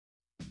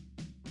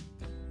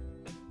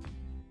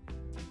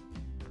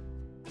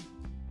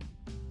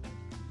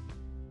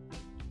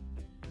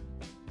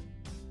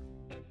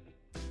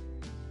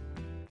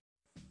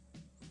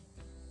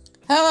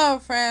Hello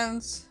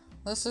friends,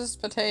 this is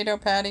Potato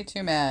Patty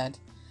Too Mad.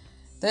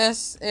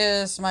 This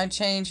is my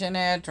change in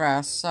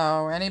address,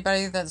 so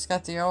anybody that's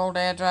got the old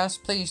address,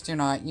 please do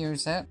not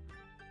use it.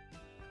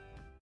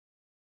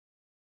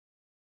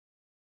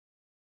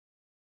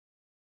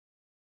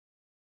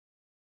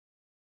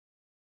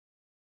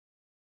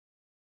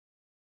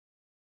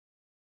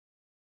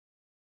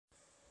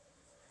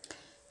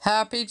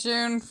 Happy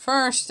June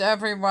 1st,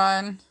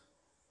 everyone.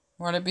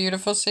 What a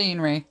beautiful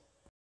scenery.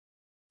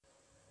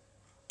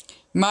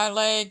 My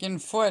leg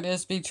and foot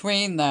is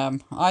between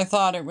them. I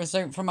thought it was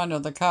out from under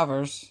the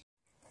covers.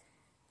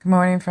 Good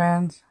morning,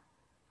 friends.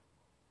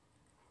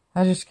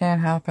 I just can't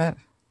help it.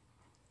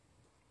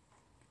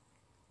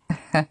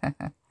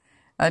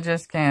 I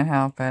just can't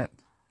help it.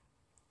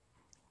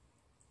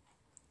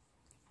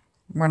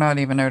 We're not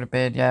even out of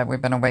bed yet.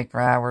 We've been awake for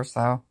hours,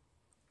 though.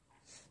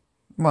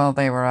 Well,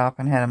 they were up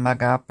and had a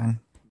mug up and...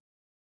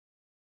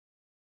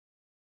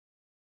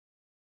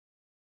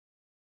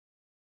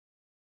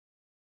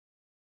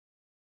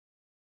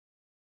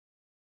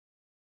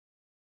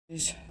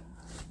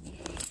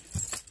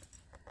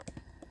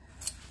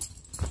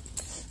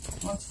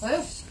 What's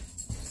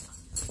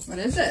this? What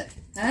is it?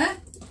 Huh?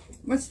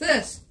 What's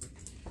this?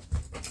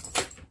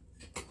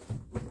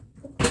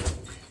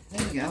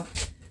 There you go.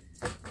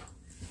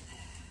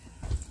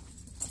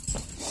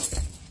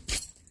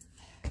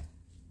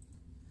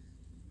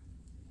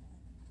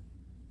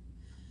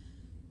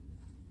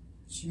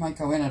 She might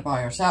go in it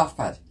by herself,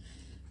 but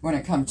when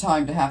it comes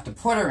time to have to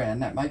put her in,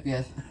 that might be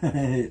a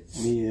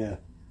yeah,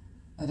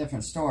 a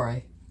different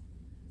story.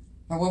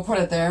 But we'll put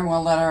it there and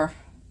we'll let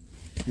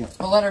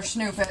her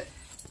snoop it.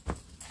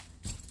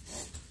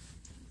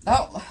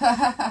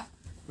 Oh,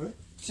 what?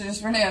 She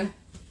just went in.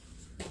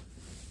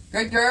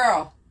 Good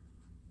girl.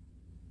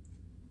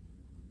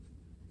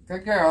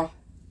 Good girl.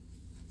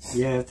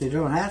 Yeah, if they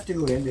don't have to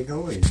go in, they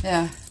go in.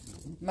 Yeah.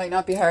 Might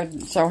not be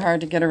so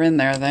hard to get her in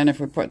there then if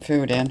we put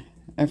food in.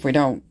 If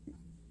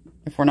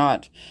we're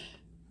not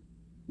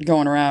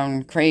going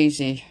around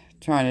crazy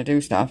trying to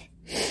do stuff.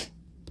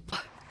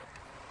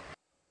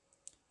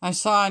 I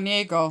saw an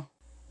eagle.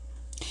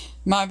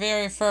 My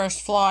very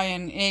first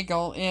flying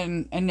eagle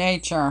in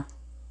nature.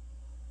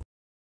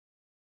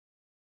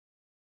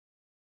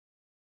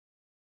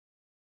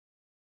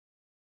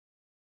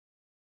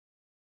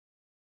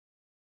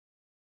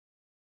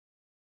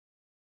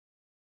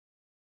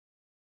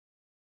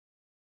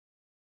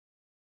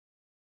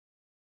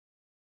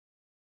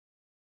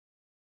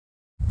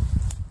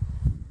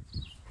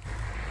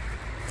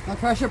 My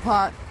pressure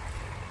pot.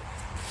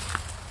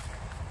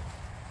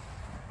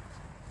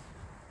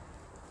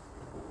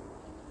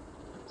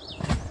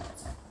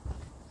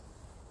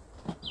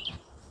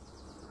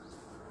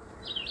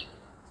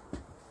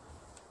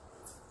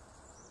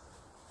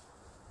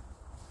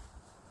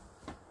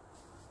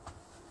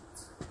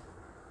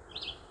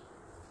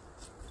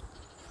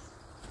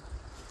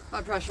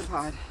 My pressure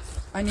pot.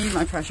 I need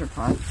my pressure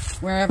pot.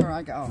 Wherever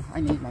I go,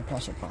 I need my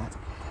pressure pot.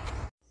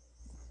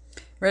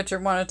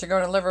 Richard wanted to go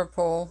to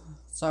Liverpool,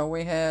 so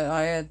I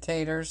had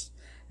taters,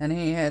 and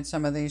he had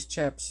some of these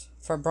chips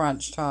for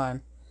brunch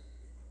time.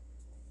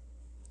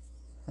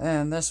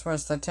 And this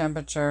was the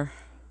temperature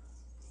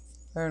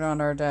out on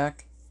our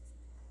deck.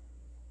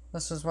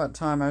 This is what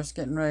time I was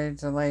getting ready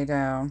to lay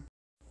down.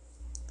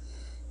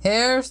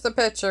 Here's the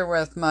picture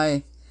with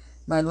my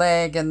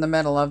leg in the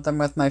middle of them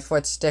with my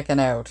foot sticking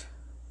out.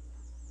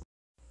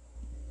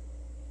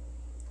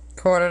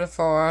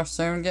 3:45,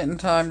 soon getting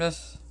time to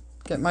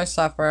get my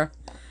supper.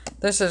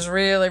 This is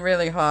really,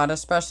 really hot,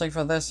 especially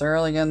for this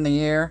early in the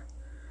year.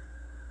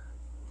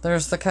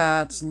 There's the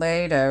cats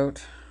laid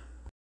out.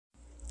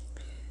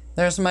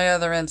 There's my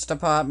other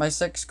Instapot, my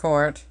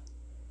 6-quart.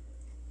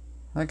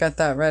 I got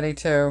that ready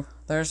too.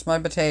 There's my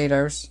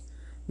potatoes,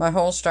 my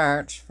whole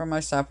starch for my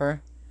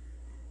supper.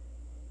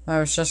 I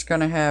was just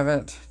gonna have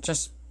it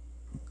just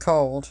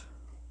cold.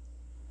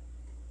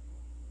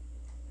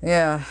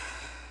 Yeah,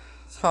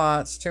 it's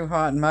hot. It's too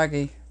hot and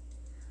muggy.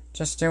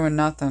 Just doing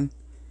nothing.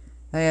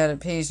 I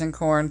added peas and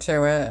corn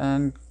to it,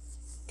 and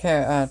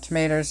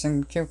tomatoes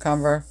and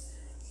cucumber.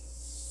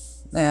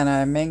 And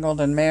I mingled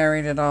and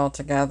married it all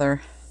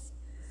together.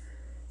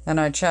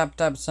 And I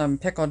chopped up some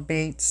pickled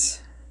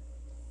beets.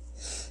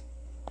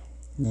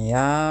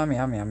 Yum,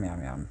 yum, yum,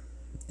 yum, yum.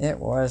 It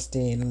was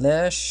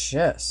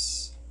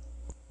delicious.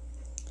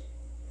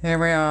 Here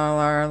we all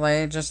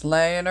are, just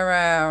laying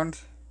around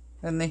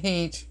in the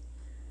heat.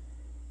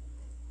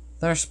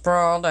 They're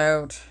sprawled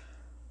out.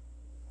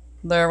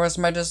 There was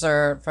my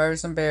dessert,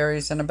 frozen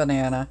berries and a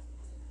banana.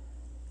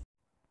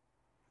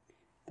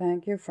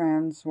 Thank you,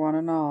 friends, one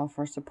and all,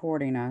 for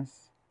supporting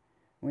us.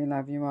 We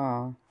love you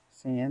all.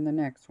 See you in the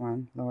next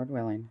one, Lord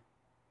willing.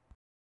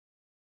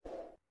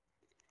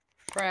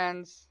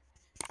 Friends,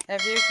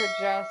 if you could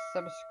just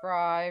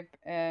subscribe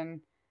and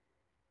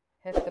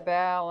hit the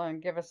bell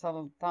and give us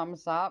a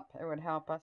thumbs up, it would help us.